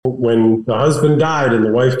when the husband died and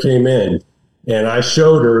the wife came in, and I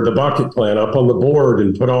showed her the bucket plan up on the board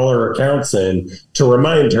and put all her accounts in to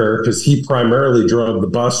remind her, because he primarily drove the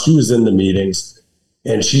bus. She was in the meetings,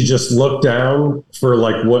 and she just looked down for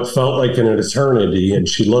like what felt like an eternity. And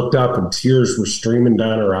she looked up and tears were streaming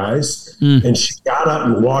down her eyes. And she got up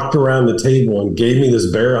and walked around the table and gave me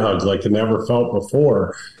this bear hug like I never felt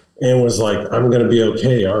before, and was like, I'm going to be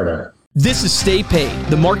okay, aren't I? This is Stay Paid,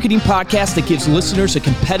 the marketing podcast that gives listeners a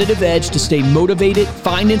competitive edge to stay motivated,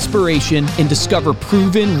 find inspiration, and discover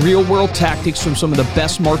proven real-world tactics from some of the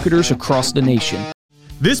best marketers across the nation.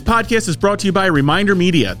 This podcast is brought to you by Reminder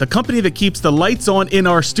Media, the company that keeps the lights on in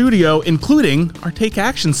our studio, including our Take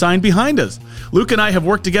Action sign behind us. Luke and I have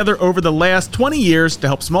worked together over the last 20 years to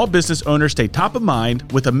help small business owners stay top of mind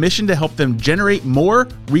with a mission to help them generate more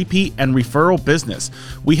repeat and referral business.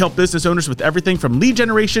 We help business owners with everything from lead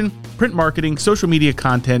generation, print marketing, social media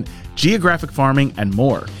content, geographic farming, and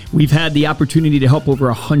more. We've had the opportunity to help over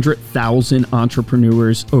 100,000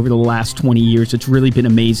 entrepreneurs over the last 20 years. It's really been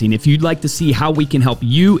amazing. If you'd like to see how we can help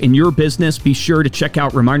you and your business, be sure to check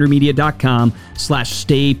out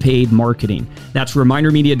remindermedia.com/staypaidmarketing. That's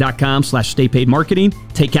remindermedia.com/staypaidmarketing.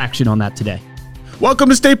 Take action on that today. Welcome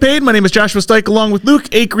to Stay Paid. My name is Joshua Stike, along with Luke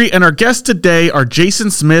Acree, and our guests today are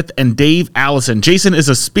Jason Smith and Dave Allison. Jason is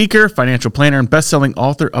a speaker, financial planner, and best-selling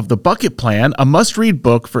author of The Bucket Plan, a must-read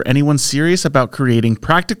book for anyone serious about creating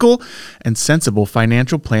practical and sensible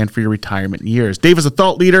financial plan for your retirement years. Dave is a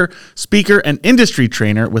thought leader, speaker, and industry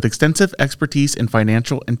trainer with extensive expertise in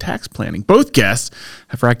financial and tax planning. Both guests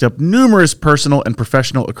have racked up numerous personal and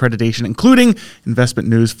professional accreditation, including Investment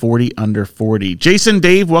News 40 Under 40. Jason,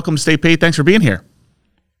 Dave, welcome to Stay Paid. Thanks for being here.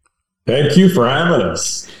 Thank you for having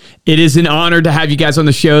us. It is an honor to have you guys on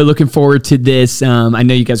the show. Looking forward to this. I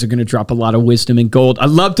know you guys are going to drop a lot of wisdom and gold. I'd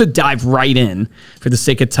love to dive right in for the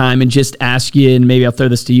sake of time and just ask you, and maybe I'll throw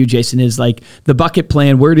this to you, Jason, is like the bucket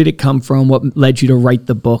plan. Where did it come from? What led you to write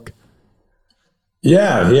the book?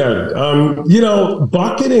 Yeah.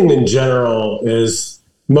 Bucketing in general, is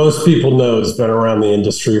most people know, has been around the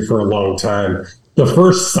industry for a long time. The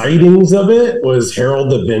first sightings of it was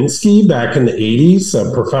Harold Levinsky back in the 80s,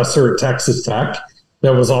 a professor at Texas Tech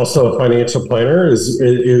that was also a financial planner,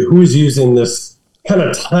 who was using this kind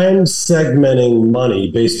of time segmenting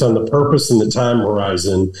money based on the purpose and the time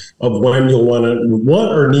horizon of when you'll want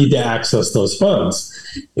or need to access those funds.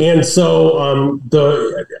 And so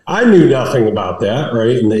I knew nothing about that,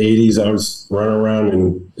 right? In the 80s, I was running around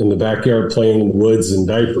in the backyard playing in the woods in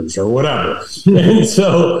diapers or whatever. And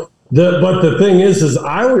so but the thing is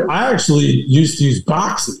I actually used to use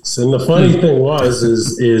boxes. And the funny thing was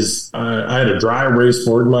I had a dry erase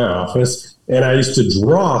board in my office, and I used to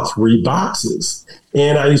draw 3 boxes.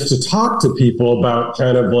 And I used to talk to people about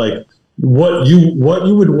kind of like what you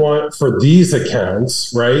would want for these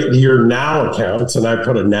accounts, right? Your now accounts. And I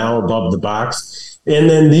put a now above the box. And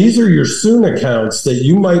then these are your soon accounts that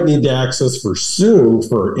you might need to access for soon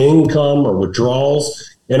for income or withdrawals.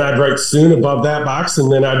 And I'd write soon above that box, and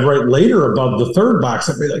then I'd write later above the third box.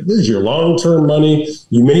 I'd be like, this is your long-term money.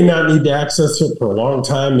 You may not need to access it for a long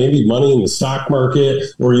time, maybe money in the stock market,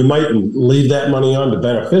 or you might leave that money on to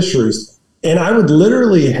beneficiaries. And I would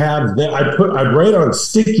literally have that. I'd write on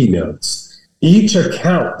sticky notes each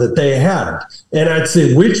account that they had. And I'd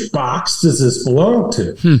say, which box does this belong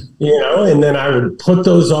to? And then I would put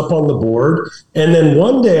those up on the board. And then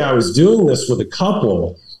one day I was doing this with a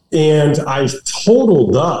couple, and I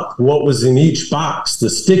totaled up what was in each box, the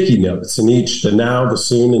sticky notes in each, the now, the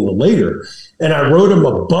soon, and the later. And I wrote them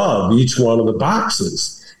above each one of the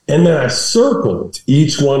boxes. And then I circled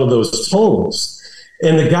each one of those totals.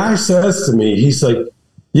 And the guy says to me, he's like,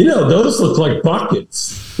 those look like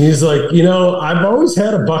buckets. He's like, I've always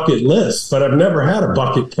had a bucket list, but I've never had a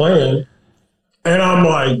bucket plan. And I'm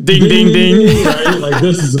like, ding, ding, ding, right? Like,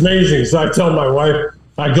 this is amazing. So I tell my wife,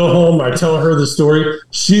 I go home, I tell her the story.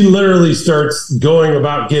 She literally starts going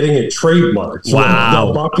about getting it trademarked. Wow.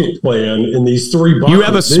 The bucket plan in these 3 buckets. You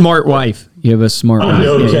have a smart wife. No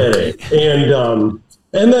kidding.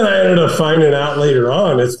 And then I ended up finding out later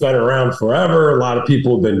on, it's been around forever. A lot of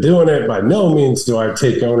people have been doing it. By no means do I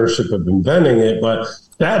take ownership of inventing it, but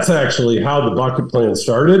that's actually how the bucket plan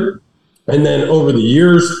started. And then over the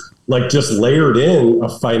years, like, just layered in a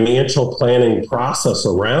financial planning process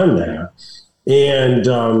around that. And,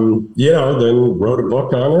 then wrote a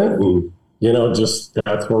book on it, and, just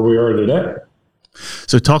that's where we are today.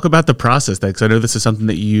 So talk about the process, because I know this is something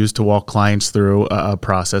that you use to walk clients through a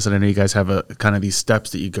process. And I know you guys have a kind of these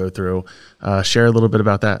steps that you go through. Share a little bit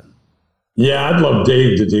about that. Yeah, I'd love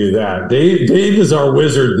Dave to do that. Dave is our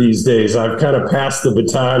wizard these days. I've kind of passed the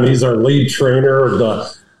baton. He's our lead trainer of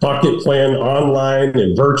bucket plan online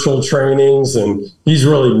and virtual trainings, and he's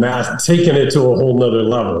really taken it to a whole nother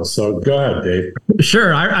level. So go ahead, Dave.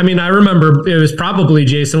 Sure. I mean, I remember it was probably,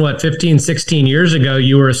 Jason, 15, 16 years ago,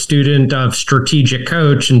 you were a student of Strategic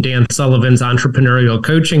Coach and Dan Sullivan's entrepreneurial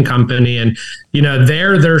coaching company. And,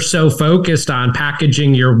 they're so focused on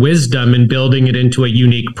packaging your wisdom and building it into a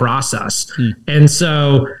unique process. And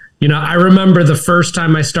so, I remember the first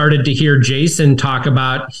time I started to hear Jason talk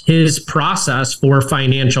about his process for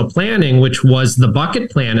financial planning, which was the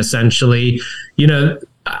bucket plan, essentially.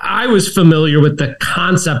 I was familiar with the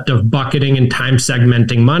concept of bucketing and time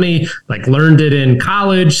segmenting money, like learned it in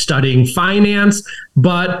college, studying finance,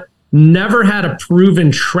 but never had a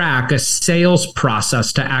proven track, a sales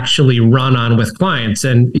process to actually run on with clients.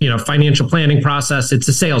 And, financial planning process, it's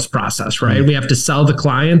a sales process, right? We have to sell the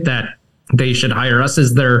client that they should hire us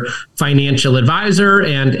as their financial advisor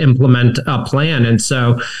and implement a plan. And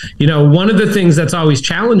so, one of the things that's always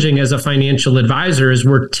challenging as a financial advisor is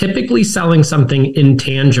we're typically selling something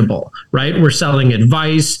intangible, right? We're selling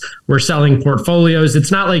advice, we're selling portfolios.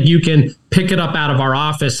 It's not like you can pick it up out of our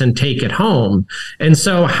office and take it home. And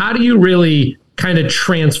so how do you really kind of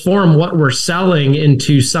transform what we're selling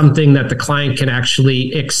into something that the client can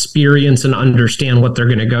actually experience and understand what they're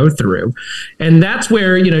going to go through? And that's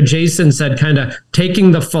where, Jason said, kind of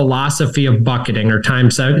taking the philosophy of bucketing or time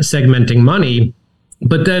segmenting money,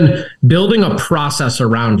 but then building a process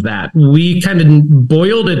around that. We kind of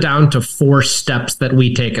boiled it down to 4 steps that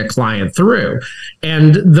we take a client through.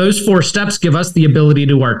 And those 4 steps give us the ability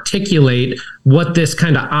to articulate what this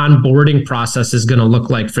kind of onboarding process is going to look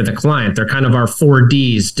like for the client. They're kind of our 4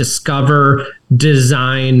 Ds: discover,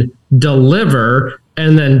 design, deliver,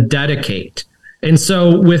 and then dedicate. And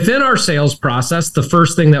so within our sales process, the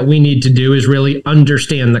first thing that we need to do is really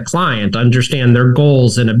understand the client, understand their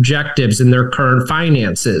goals and objectives and their current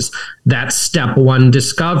finances. That's step 1,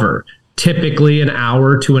 discover. Typically an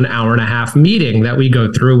hour to an hour and a half meeting that we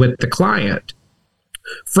go through with the client.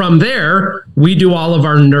 From there, we do all of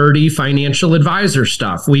our nerdy financial advisor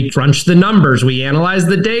stuff. We crunch the numbers, we analyze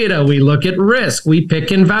the data, we look at risk, we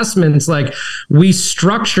pick investments, like we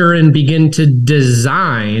structure and begin to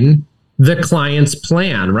design the client's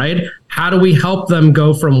plan, right? How do we help them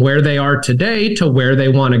go from where they are today to where they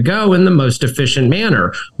want to go in the most efficient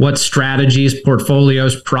manner? What strategies,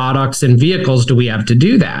 portfolios, products, and vehicles do we have to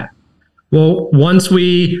do that? Well, once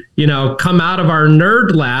we, come out of our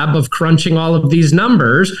nerd lab of crunching all of these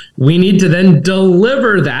numbers, we need to then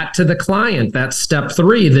deliver that to the client. That's step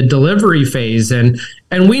 3, the delivery phase. And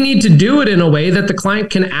we need to do it in a way that the client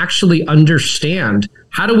can actually understand.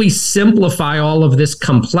 How do we simplify all of this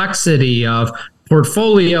complexity of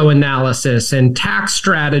portfolio analysis and tax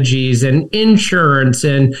strategies and insurance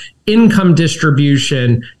and income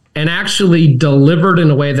distribution, and actually delivered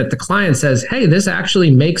in a way that the client says, hey, this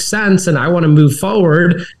actually makes sense and I want to move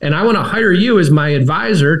forward and I want to hire you as my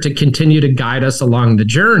advisor to continue to guide us along the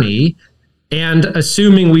journey. And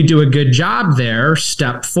assuming we do a good job there,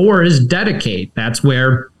 step 4 is dedicate. That's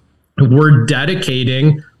where we're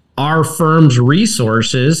dedicating our firm's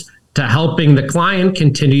resources to helping the client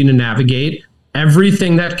continue to navigate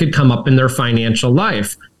everything that could come up in their financial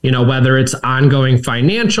life. Whether it's ongoing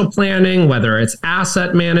financial planning, whether it's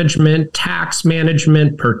asset management, tax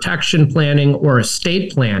management, protection planning, or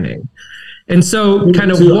estate planning. And so kind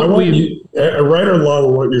of what right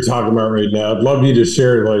along what you're talking about right now, I'd love you to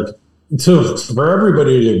share, for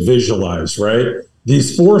everybody to visualize, right?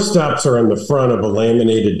 These 4 steps are on the front of a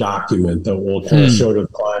laminated document that we'll kind of show to the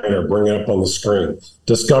client or bring it up on the screen.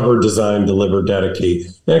 Discover, design, deliver, dedicate.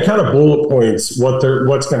 And it kind of bullet points what's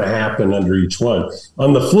going to happen under each one.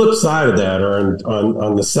 On the flip side of that, or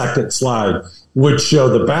on the second slide, would show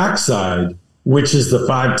the backside, which is the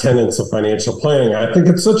 5 tenets of financial planning. I think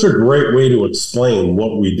it's such a great way to explain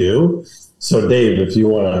what we do. So Dave, if you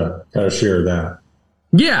want to kind of share that.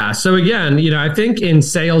 Yeah. So again, I think in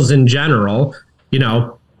sales in general,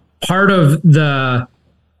 part of the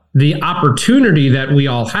opportunity that we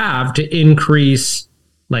all have to increase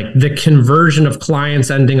the conversion of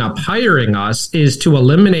clients ending up hiring us is to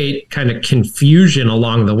eliminate kind of confusion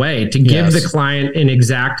along the way, to give the client an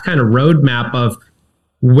exact kind of roadmap of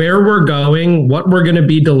where we're going, what we're going to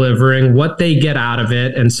be delivering, what they get out of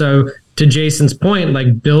it. And so to Jason's point,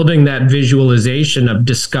 building that visualization of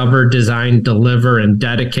discover, design, deliver, and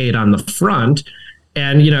dedicate on the front.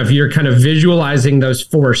 And, if you're kind of visualizing those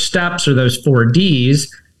 4 steps or those 4 Ds,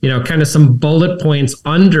 kind of some bullet points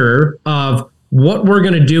under of what we're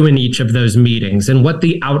going to do in each of those meetings and what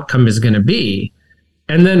the outcome is going to be.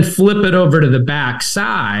 And then flip it over to the back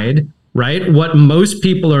side, right? What most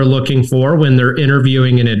people are looking for when they're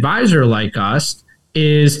interviewing an advisor like us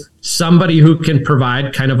is somebody who can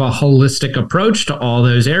provide kind of a holistic approach to all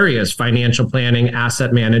those areas: financial planning,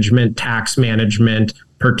 asset management, tax management,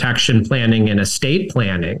 protection planning, and estate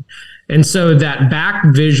planning. And so that back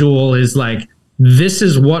visual is like, this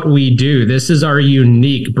is what we do. This is our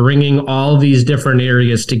unique, bringing all these different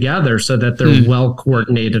areas together so that they're well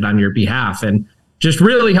coordinated on your behalf, and just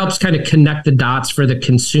really helps kind of connect the dots for the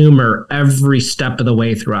consumer every step of the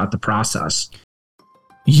way throughout the process.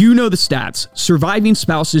 You know the stats. Surviving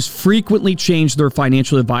spouses frequently change their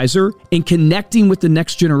financial advisor, and connecting with the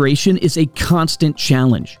next generation is a constant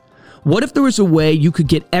challenge. What if there was a way you could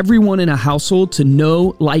get everyone in a household to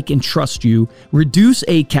know, like, and trust you, reduce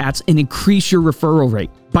ACATs, and increase your referral rate?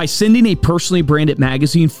 By sending a personally branded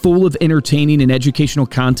magazine full of entertaining and educational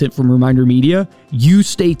content from Reminder Media, you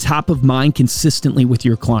stay top of mind consistently with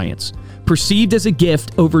your clients. Perceived as a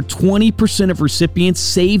gift, over 20% of recipients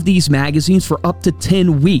save these magazines for up to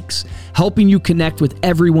 10 weeks, helping you connect with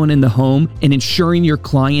everyone in the home and ensuring your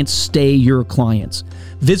clients stay your clients.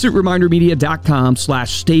 Visit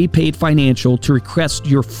remindermedia.com/staypaidfinancial to request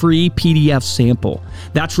your free PDF sample.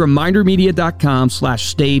 That's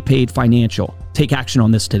remindermedia.com/staypaidfinancial. Take action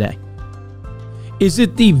on this today. Is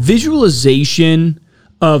it the visualization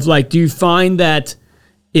of, like, do you find that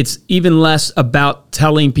it's even less about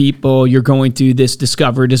telling people you're going to this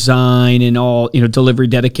discover, design, and all, delivery,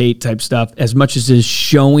 dedicate type stuff, as much as is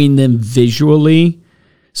showing them visually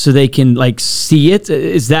so they can, like, see it?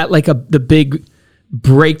 Is that like the big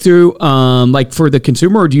breakthrough, like, for the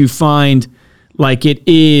consumer, or do you find like it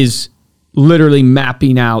is literally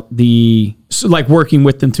mapping out like working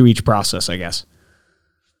with them through each process, I guess?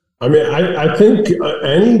 I mean, I think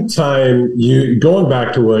anytime going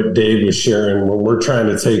back to what Dave was sharing, when we're trying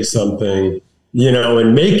to take something,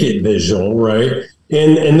 and make it visual, right?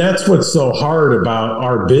 And that's what's so hard about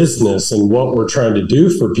our business and what we're trying to do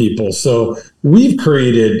for people. So we've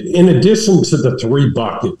created, in addition to the 3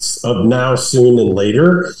 buckets of now, soon, and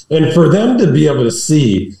later, and for them to be able to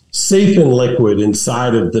see safe and liquid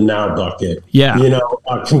inside of the now bucket,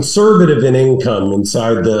 conservative and income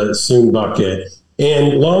inside the soon bucket,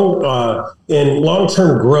 and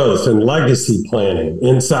long-term growth and legacy planning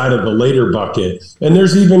inside of the later bucket. And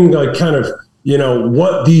there's even like kind of,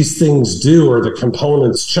 what these things do, or the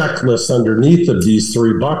components checklist underneath of these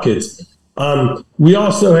 3 buckets. We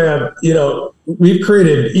also have, we've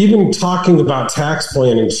created, even talking about tax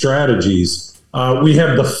planning strategies, we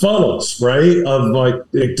have the funnels, right, of like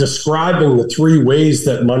describing the 3 ways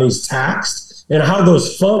that money's taxed and how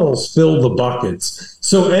those funnels fill the buckets.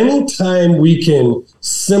 So anytime we can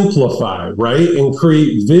simplify, right, and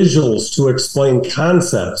create visuals to explain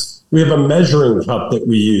concepts. We have a measuring cup that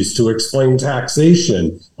we use to explain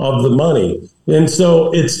taxation of the money. And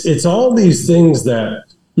so it's all these things that,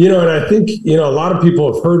 and I think, a lot of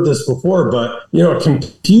people have heard this before, but, a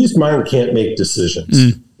confused mind can't make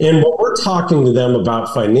decisions. And when we're talking to them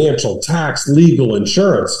about financial, tax, legal,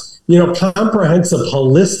 insurance, comprehensive,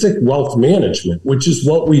 holistic wealth management, which is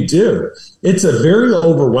what we do. It's a very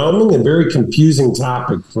overwhelming and very confusing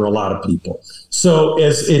topic for a lot of people. So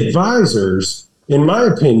as advisors, in my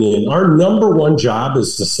opinion, our number one job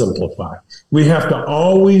is to simplify. We have to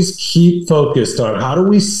always keep focused on how do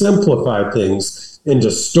we simplify things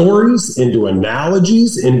into stories, into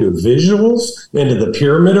analogies, into visuals, into the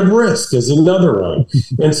pyramid of risk is another one.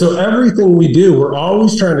 And so everything we do, we're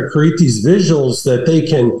always trying to create these visuals that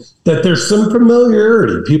that there's some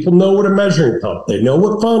familiarity. People know what a measuring cup, they know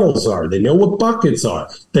what funnels are, they know what buckets are,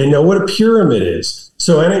 they know what a pyramid is.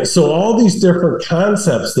 So all these different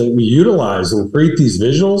concepts that we utilize and create these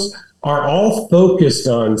visuals are all focused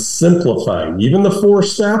on simplifying, even the 4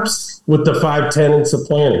 steps with the 5 tenets of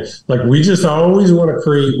planning. Like, we just always want to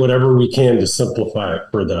create whatever we can to simplify it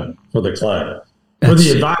for the client, for the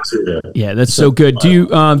advisor. Yeah, that's so good. Do you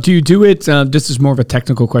do it? This is more of a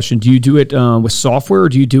technical question. Do you do it with software, or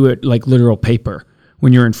do you do it like literal paper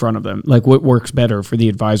when you're in front of them? Like, what works better for the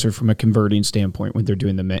advisor from a converting standpoint when they're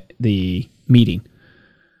doing the meeting?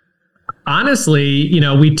 Honestly,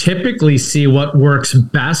 we typically see what works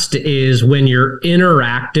best is when you're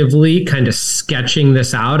interactively kind of sketching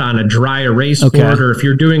this out on a dry erase board, or if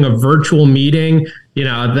you're doing a virtual meeting,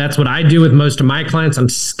 that's what I do with most of my clients. I'm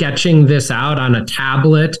sketching this out on a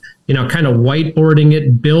tablet, kind of whiteboarding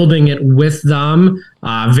it, building it with them,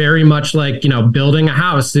 very much like, building a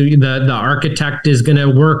house. The architect is going to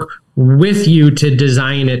work with you to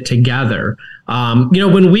design it together.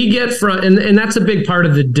 When we get and that's a big part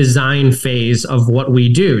of the design phase of what we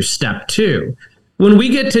do, step 2. When we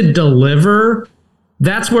get to deliver,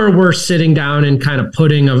 that's where we're sitting down and kind of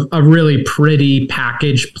putting a really pretty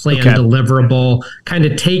package plan deliverable, kind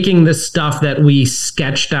of taking the stuff that we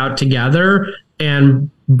sketched out together and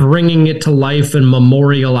bringing it to life and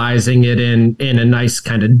memorializing it in a nice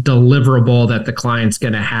kind of deliverable that the client's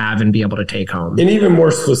going to have and be able to take home. And even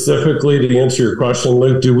more specifically, to answer your question,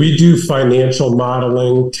 Luke, do we do financial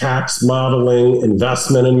modeling, tax modeling,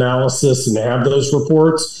 investment analysis, and have those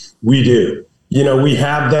reports? We do. We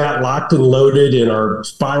have that locked and loaded in our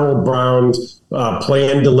spiral bound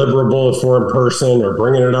plan deliverable if we're in person or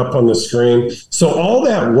bringing it up on the screen. So all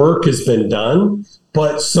that work has been done,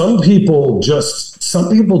 but some people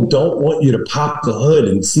don't want you to pop the hood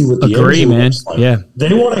and see what the engine looks like. Yeah.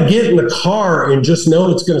 They want to get in the car and just know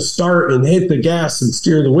it's going to start and hit the gas and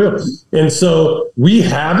steer the wheel. And so we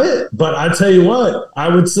have it, but I tell you what, I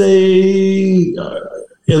would say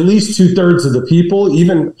at least 2/3 of the people,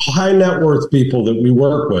 even high net worth people that we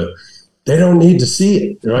work with, they don't need to see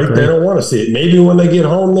it, right? They don't want to see it. Maybe when they get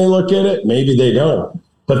home, they look at it. Maybe they don't.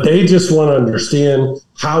 But they just want to understand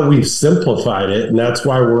how we've simplified it. And that's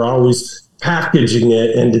why we're always packaging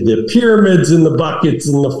it into the pyramids and the buckets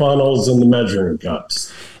and the funnels and the measuring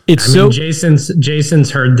cups.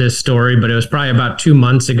 Jason's heard this story, but it was probably about 2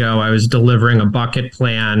 months ago. I was delivering a bucket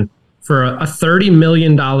plan for a $30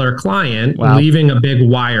 million client. Wow. Leaving a big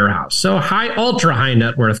wirehouse. So ultra high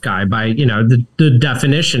net worth guy by, the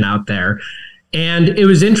definition out there. And it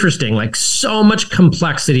was interesting, like so much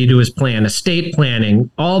complexity to his plan, estate planning,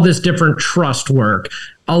 all this different trust work,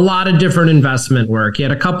 a lot of different investment work. He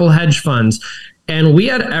had a couple hedge funds, and we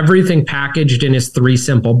had everything packaged in his 3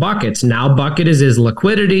 simple buckets. Now bucket is his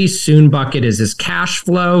liquidity, soon bucket is his cash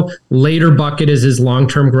flow, later bucket is his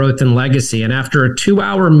long-term growth and legacy. And after a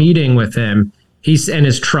 2-hour meeting with him, and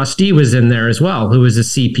his trustee was in there as well, who was a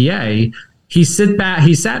CPA, he sat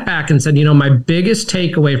back and said, my biggest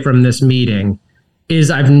takeaway from this meeting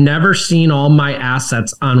is I've never seen all my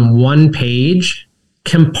assets on one page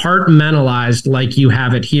compartmentalized like you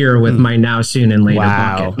have it here with my now, soon, and later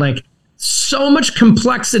bucket. Like, so much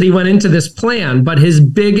complexity went into this plan, but his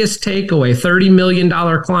biggest takeaway, $30 million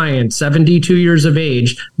client, 72 years of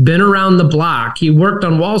age, been around the block, he worked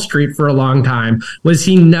on Wall Street for a long time, was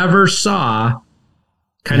he never saw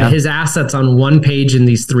kind of his assets on one page in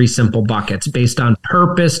these 3 simple buckets based on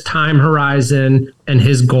purpose, time horizon, and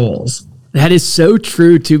his goals. That is so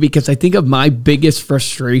true too, because I think of my biggest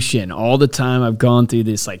frustration all the time I've gone through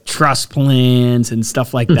this like trust plans and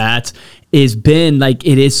stuff like that is been like,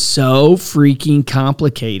 it is so freaking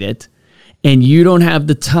complicated and you don't have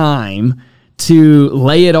the time to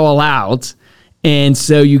lay it all out. And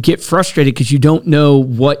so you get frustrated because you don't know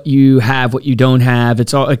what you have, what you don't have.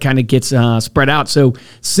 It kind of gets spread out. So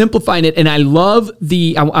simplifying it. And I love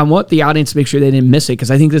I want the audience to make sure they didn't miss it, because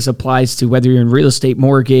I think this applies to whether you're in real estate,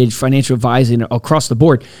 mortgage, financial advising, across the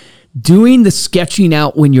board. Doing the sketching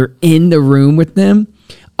out when you're in the room with them,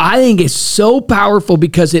 I think is so powerful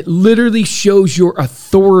because it literally shows your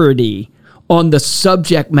authority on the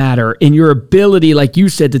subject matter and your ability, like you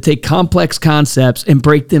said, to take complex concepts and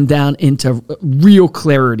break them down into real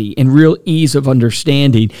clarity and real ease of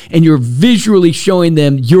understanding. And you're visually showing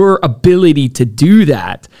them your ability to do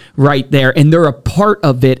that right there. And they're a part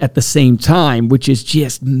of it at the same time, which is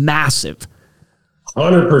just massive.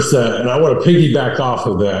 100%. And I want to piggyback off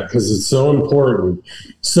of that because it's so important.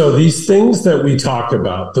 So these things that we talk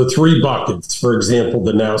about, the 3 buckets, for example,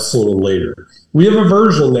 the now, soon, and later, we have a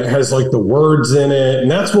version that has like the words in it. And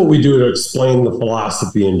that's what we do to explain the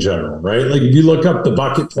philosophy in general, right? Like if you look up the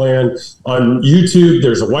bucket plan on YouTube,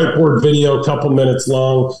 there's a whiteboard video, a couple minutes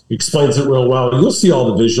long, explains it real well. You'll see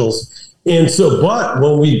all the visuals. And so, but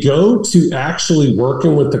when we go to actually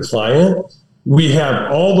working with the client, we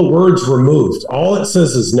have all the words removed. All it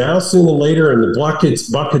says is now, soon, and later, and the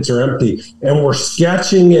buckets are empty. And we're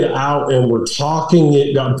sketching it out and we're talking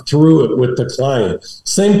it through it with the client.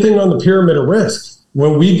 Same thing on the pyramid of risk.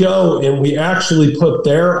 When we go and we actually put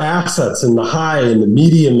their assets in the high and the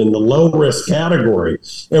medium and the low risk category,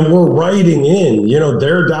 and we're writing in,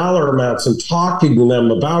 their dollar amounts and talking to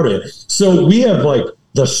them about it. So we have like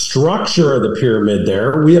the structure of the pyramid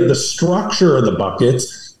there. We have the structure of the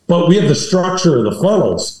buckets. But we have the structure of the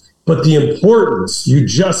funnels. But the importance, you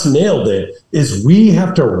just nailed it, is we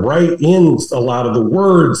have to write in a lot of the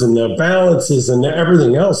words and the balances and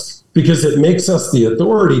everything else because it makes us the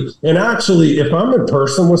authority. And actually, if I'm in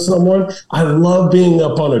person with someone, I love being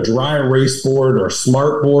up on a dry erase board or a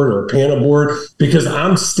smart board or a Pana board because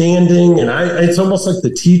I'm standing and it's almost like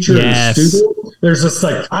the teacher and the student. There's a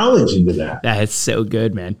psychology to that. That's so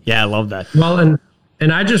good, man. Yeah, I love that. Well,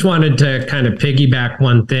 and I just wanted to kind of piggyback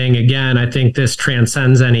one thing. Again, I think this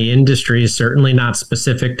transcends any industry, certainly not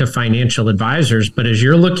specific to financial advisors, but as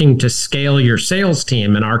you're looking to scale your sales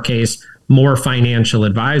team, in our case, more financial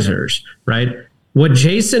advisors, right? What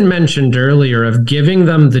Jason mentioned earlier of giving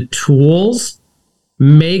them the tools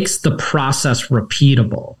makes the process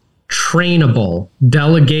repeatable, trainable,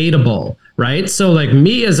 delegatable, right? So like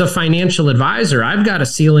me as a financial advisor, I've got a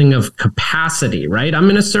ceiling of capacity, right? I'm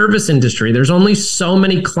in a service industry. There's only so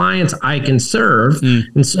many clients I can serve.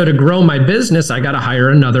 And so to grow my business, I got to hire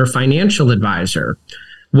another financial advisor.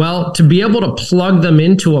 Well, to be able to plug them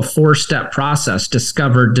into a 4-step process,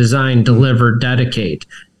 discover, design, deliver, dedicate,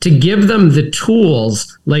 to give them the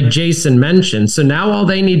tools like Jason mentioned. So now all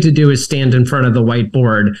they need to do is stand in front of the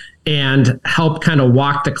whiteboard and help kind of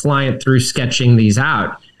walk the client through sketching these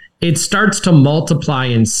out. It starts to multiply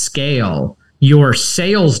and scale your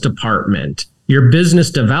sales department, your business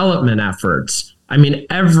development efforts. I mean,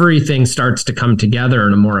 everything starts to come together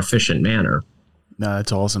in a more efficient manner. No,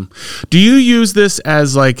 that's awesome. Do you use this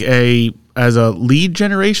as like as a lead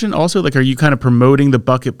generation also? Like, are you kind of promoting the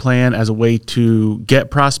bucket plan as a way to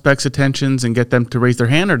get prospects' attentions and get them to raise their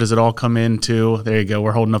hand? Or does it all come into, there you go,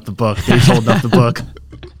 we're holding up the book. Dave's holding up the book.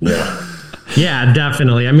 Yeah,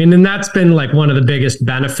 definitely. I mean, and that's been like one of the biggest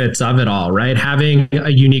benefits of it all, right? Having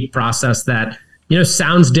a unique process that,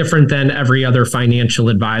 sounds different than every other financial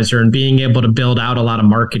advisor, and being able to build out a lot of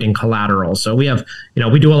marketing collateral. So we have,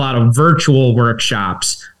 we do a lot of virtual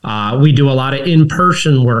workshops. We do a lot of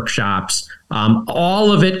in-person workshops.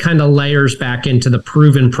 All of it kind of layers back into the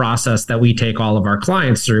proven process that we take all of our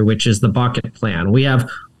clients through, which is the bucket plan. We have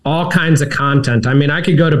all kinds of content. I mean, I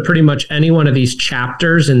could go to pretty much any one of these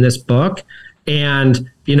chapters in this book, and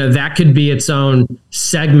that could be its own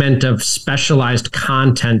segment of specialized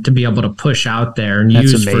content to be able to push out there and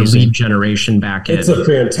use for lead generation back in. It's a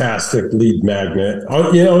fantastic lead magnet.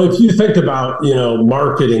 If you think about,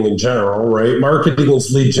 marketing in general, right? Marketing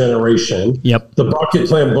is lead generation. Yep. The bucket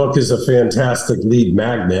plan book is a fantastic lead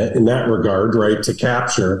magnet in that regard, right? To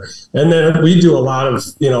capture. And then we do a lot of,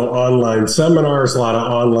 online seminars, a lot of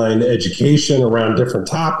online education around different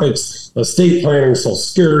topics, estate planning, Social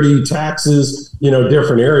Security, taxes,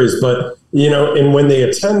 different areas. But, and when they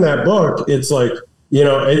attend that book, it's like,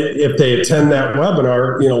 if they attend that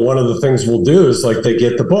webinar, one of the things we'll do is like they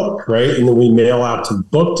get the book, right? And then we mail out the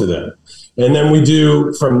book to them. And then we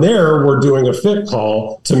do, from there, we're doing a fit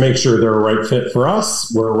call to make sure they're a right fit for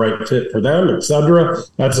us, we're a right fit for them, et cetera.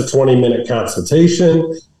 That's a 20-minute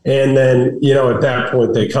consultation. And then, at that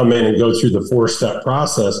point, they come in and go through the 4-step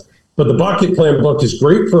process. But the bucket plan book is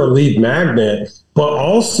great for a lead magnet. But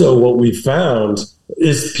also what we found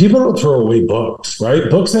is people don't throw away books, right?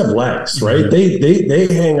 Books have legs, right? Mm-hmm.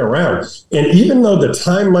 They hang around. And even though the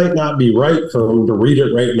time might not be right for them to read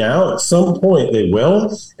it right now, at some point they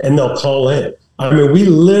will, and they'll call in. I mean, we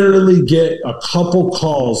literally get a couple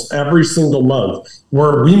calls every single month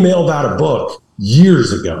where we mailed out a book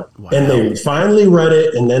years ago. Wow. And they finally read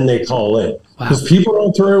it, and then they call in. Because people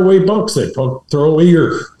don't throw away books. They throw away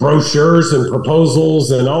your brochures and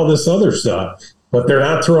proposals and all this other stuff, but they're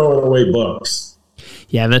not throwing away books.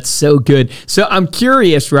 Yeah, that's so good. So I'm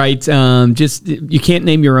curious, right? Just you can't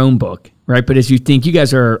name your own book, right? But as you think, you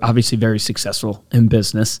guys are obviously very successful in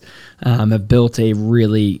business, have built a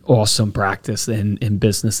really awesome practice in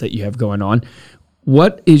business that you have going on.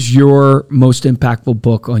 What is your most impactful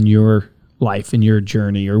book on your life and your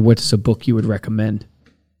journey, or what is a book you would recommend?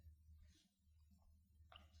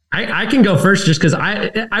 I can go first just because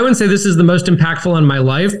I wouldn't say this is the most impactful in my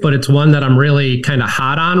life, but it's one that I'm really kind of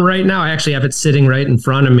hot on right now. I actually have it sitting right in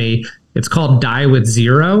front of me. It's called Die with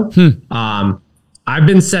Zero. I've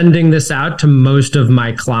been sending this out to most of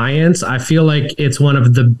my clients. I feel like it's one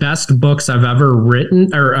of the best books I've ever read.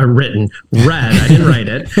 I didn't write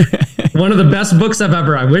it. One of the best books I've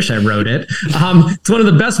ever, I wish I wrote it. It's one of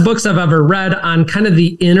the best books I've ever read on kind of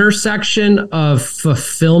the intersection of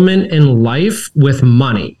fulfillment in life with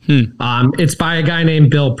money. It's by a guy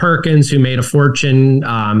named Bill Perkins, who made a fortune,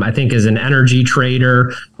 I think as an energy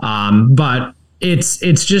trader. But it's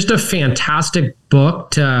just a fantastic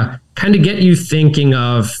book to kind of get you thinking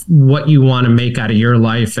of what you want to make out of your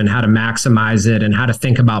life and how to maximize it and how to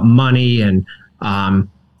think about money. And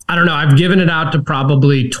I don't know, I've given it out to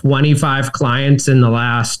probably 25 clients in the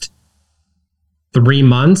last 3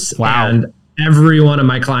 months. Wow. And every one of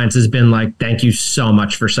my clients has been like, thank you so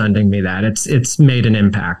much for sending me that. It's made an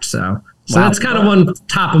impact. So that's kind of one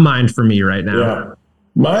top of mind for me right now. Yeah.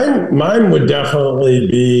 Mine would definitely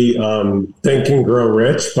be Think and Grow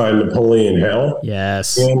Rich by Napoleon Hill.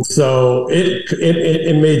 Yes. And so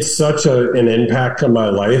it made such an impact on my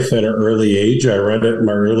life at an early age. I read it in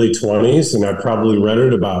my early 20s, and I probably read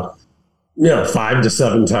it about 5 to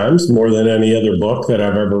 7 times, more than any other book that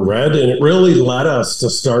I've ever read. And it really led us to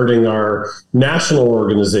starting our national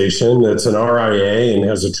organization that's an RIA and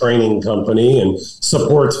has a training company and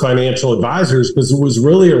supports financial advisors, because it was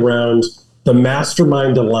really around the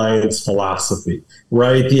Mastermind Alliance philosophy,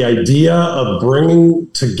 right? The idea of bringing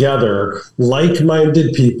together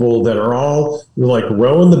like-minded people that are all like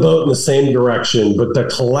rowing the boat in the same direction, but the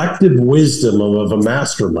collective wisdom of a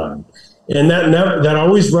mastermind. And that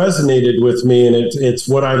always resonated with me, and it's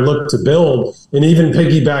what I look to build. And even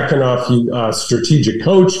piggybacking off Strategic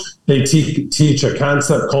Coach, they teach a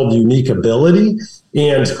concept called unique ability,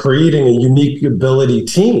 and creating a unique ability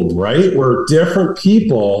team, right? Where different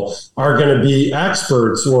people are going to be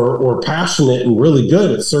experts or passionate and really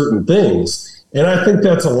good at certain things. And I think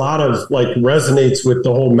that's a lot of like resonates with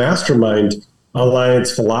the whole Mastermind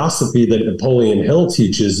Alliance philosophy that Napoleon Hill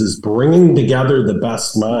teaches, is bringing together the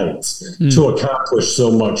best minds to accomplish so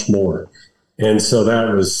much more. And so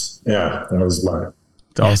that was mine.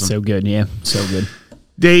 It's awesome. So good. Yeah, so good.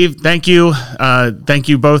 Dave, thank you. Thank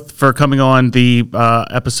you both for coming on the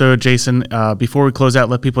episode. Jason, before we close out,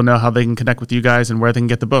 let people know how they can connect with you guys and where they can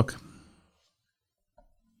get the book.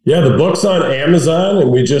 Yeah, the book's on Amazon,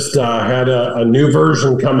 and we just had a new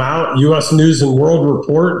version come out. U.S. News and World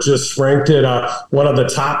Report just ranked it one of the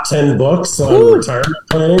top 10 books on retirement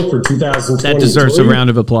planning for 2023. That deserves a round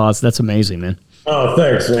of applause. That's amazing, man. Oh,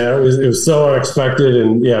 thanks, man. It was so unexpected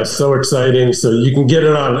and so exciting. So you can get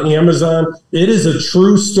it on Amazon. It is a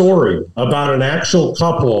true story about an actual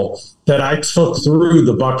couple that I took through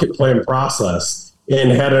the bucket plan process and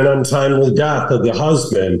had an untimely death of the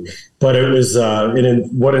husband. But it was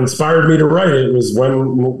what inspired me to write it was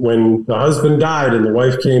when the husband died and the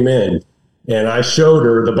wife came in, and I showed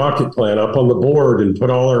her the bucket plan up on the board and put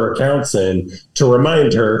all her accounts in to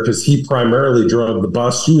remind her, because he primarily drove the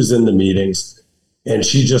bus. She was in the meetings. And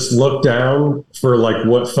she just looked down for like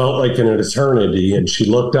what felt like an eternity. And she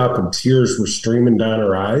looked up and tears were streaming down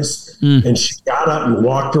her eyes. And she got up and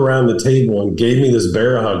walked around the table and gave me this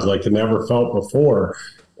bear hug like I never felt before.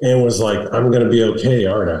 And was like, I'm going to be okay,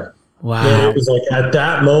 aren't I? Wow. And it was like at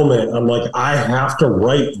that moment, I'm like, I have to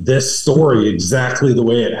write this story exactly the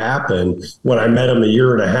way it happened when I met him a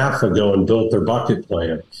year and a half ago and built their bucket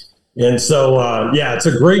plan. And so, it's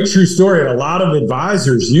a great true story. And a lot of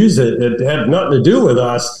advisors use it. It had nothing to do with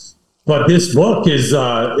us, but this book is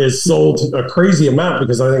sold a crazy amount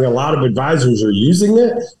because I think a lot of advisors are using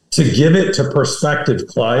it to give it to prospective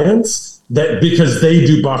clients because they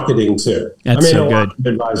do bucketing too. That's so a lot of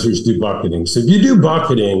advisors do bucketing. So if you do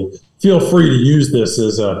bucketing, feel free to use this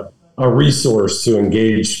as a resource to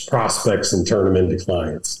engage prospects and turn them into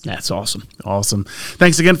clients. That's awesome. Awesome.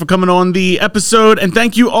 Thanks again for coming on the episode. And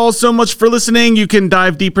thank you all so much for listening. You can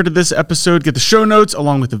dive deeper to this episode, get the show notes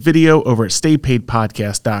along with the video over at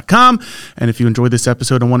staypaidpodcast.com. And if you enjoyed this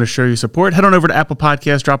episode and want to show your support, head on over to Apple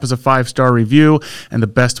Podcasts, drop us a 5-star review. And the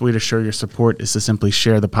best way to show your support is to simply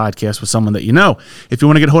share the podcast with someone that you know. If you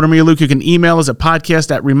want to get hold of me or Luke, you can email us at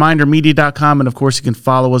podcast@remindermedia.com. And of course, you can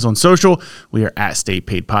follow us on social. We are at Stay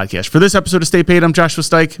Paid Podcast. For this episode of Stay Paid, I'm Joshua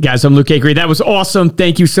Stike. Guys, I'm Luke Acree. That was awesome.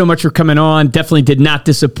 Thank you so much for coming on. Definitely did not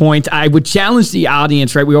disappoint. I would challenge the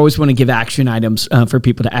audience, right? We always want to give action items for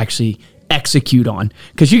people to actually execute on,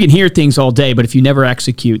 because you can hear things all day, but if you never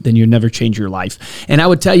execute, then you'll never change your life. And I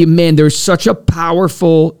would tell you, man, there's such a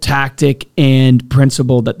powerful tactic and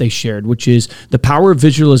principle that they shared, which is the power of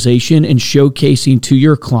visualization and showcasing to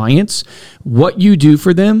your clients what you do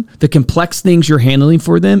for them, the complex things you're handling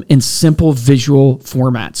for them in simple visual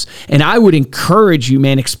formats. And I would encourage you,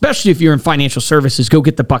 man, especially if you're in financial services, go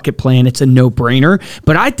get the bucket plan. It's a no-brainer.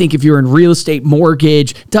 But I think if you're in real estate,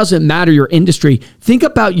 mortgage, doesn't matter your industry, think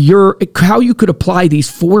about how you could apply these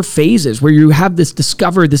 4 phases where you have this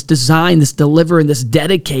discover, this design, this deliver, and this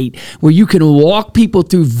dedicate, where you can walk people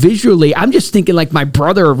through visually. I'm just thinking like my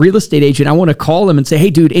brother, a real estate agent, I want to call him and say, hey,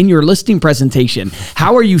 dude, in your listing presentation,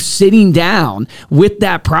 how are you sitting down with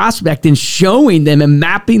that prospect and showing them and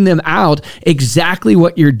mapping them out exactly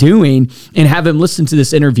what you're doing, and have them listen to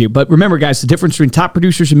this interview. But remember, guys, the difference between top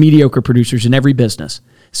producers and mediocre producers in every business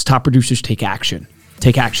is top producers take action.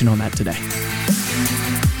 Take action on that today.